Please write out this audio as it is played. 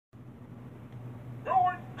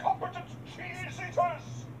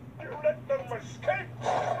traitors! You let them escape!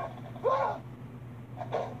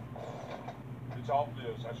 It's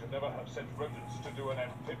obvious I should never have sent rodents to do an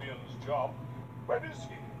amphibian's job. Where is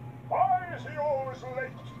he? Why is he always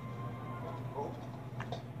late?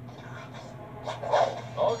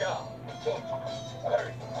 Olga!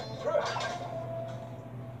 Hurry!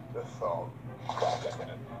 The thong.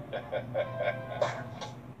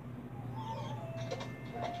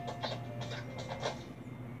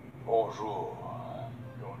 Bonjour.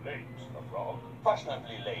 You're late, the frog.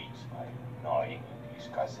 Fashionably late, my annoying English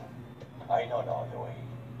cousin. I know no other way.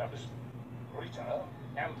 Now listen, Rita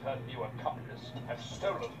and her new accomplice have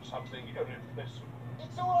stolen something irreplaceable.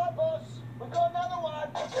 It's all right, boss. We've got another one.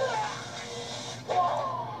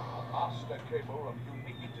 A master cable of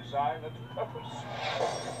unique design and purpose.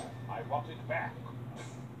 I want it back.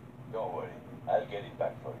 Don't worry. I'll get it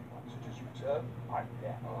back for you. Once it is returned, I'm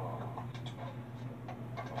there.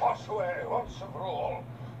 Wash away once and for all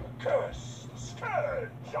the curse, the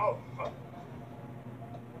scourge of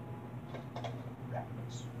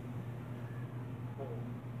rats.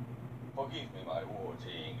 Forgive me, my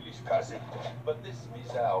warty English cousin, but this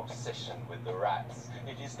bizarre obsession with the rats,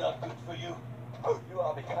 it is not good for you. You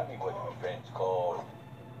are becoming what the French call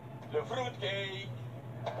le fruitcake.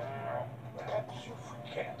 Perhaps you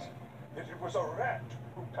forget that it was a rat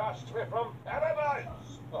who cast me from paradise.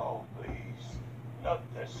 Oh, please, not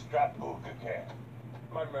the scrapbook again.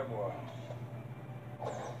 My memoirs.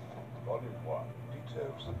 Volume 1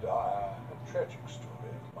 details the dire and tragic story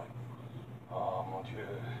of my Oh, mon Dieu.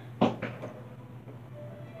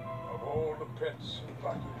 of all the pets in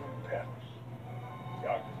Buckingham Palace.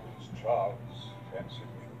 Youngest Charles fancied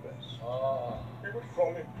me the best. We would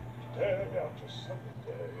frolic day after sunny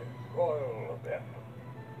day in royal abandon,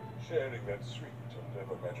 sharing that sweet and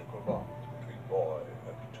ever magical bond between boy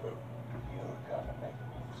and toad. You're gonna make me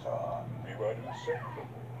throw. We were inseparable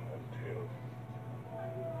until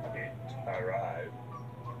it arrived.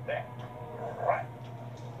 That rat.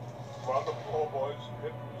 While the poor boy's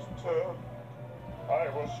head was turned, I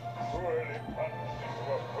was cruelly plunged into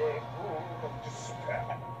a whirlpool of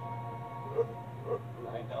despair.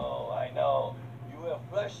 I know. You were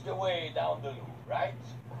flushed away down the loo, right?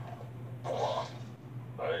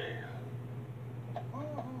 Hey,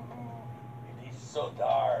 It is so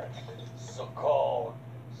dark, so cold,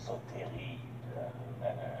 so terrible.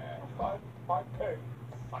 find my pain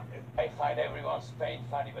funny. I find everyone's pain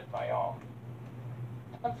funny but my own.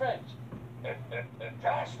 I'm French.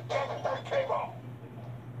 Just get the cable.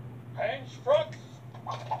 French frogs?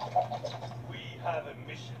 We have a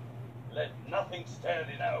mission. Let nothing stand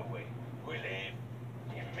in our way. We leave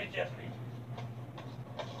immediately.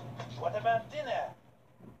 What about dinner?